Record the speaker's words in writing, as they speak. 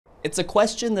It's a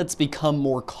question that's become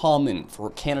more common for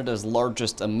Canada's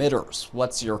largest emitters.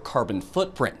 What's your carbon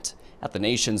footprint? At the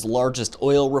nation's largest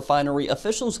oil refinery,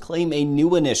 officials claim a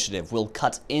new initiative will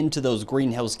cut into those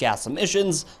greenhouse gas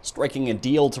emissions, striking a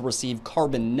deal to receive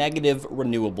carbon-negative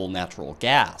renewable natural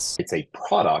gas. It's a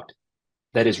product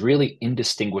that is really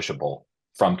indistinguishable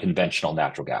from conventional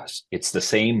natural gas. It's the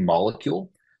same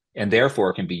molecule, and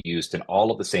therefore can be used in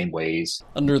all of the same ways.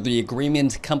 Under the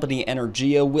agreement, company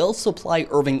Aenergia will supply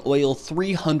Irving Oil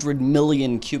 300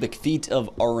 million cubic feet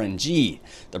of RNG.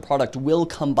 The product will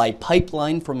come by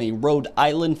pipeline from a Rhode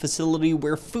Island facility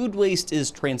where food waste is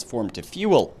transformed to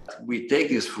fuel. We take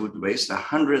this food waste,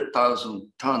 100,000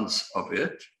 tons of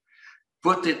it,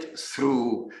 put it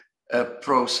through a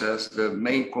process, the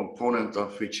main component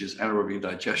of which is anaerobic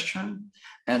digestion,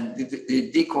 and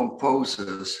it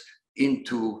decomposes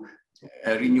into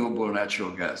renewable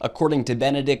natural gas. According to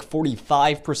Benedict,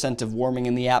 45% of warming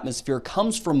in the atmosphere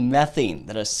comes from methane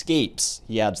that escapes.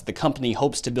 He adds the company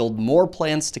hopes to build more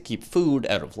plants to keep food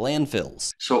out of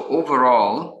landfills. So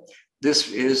overall,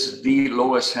 this is the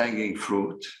lowest hanging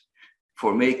fruit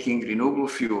for making renewable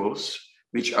fuels,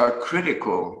 which are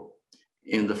critical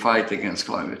in the fight against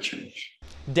climate change.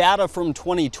 Data from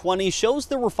 2020 shows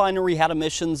the refinery had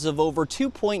emissions of over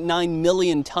 2.9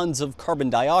 million tons of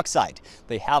carbon dioxide.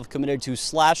 They have committed to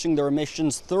slashing their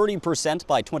emissions 30%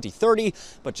 by 2030,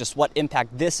 but just what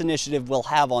impact this initiative will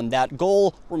have on that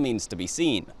goal remains to be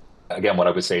seen. Again, what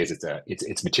I would say is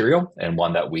it's material and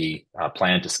one that we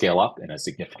plan to scale up in a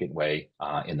significant way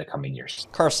in the coming years.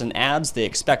 Carson adds they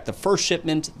expect the first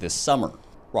shipment this summer.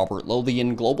 Robert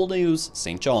Lothian, Global News,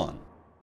 St. John.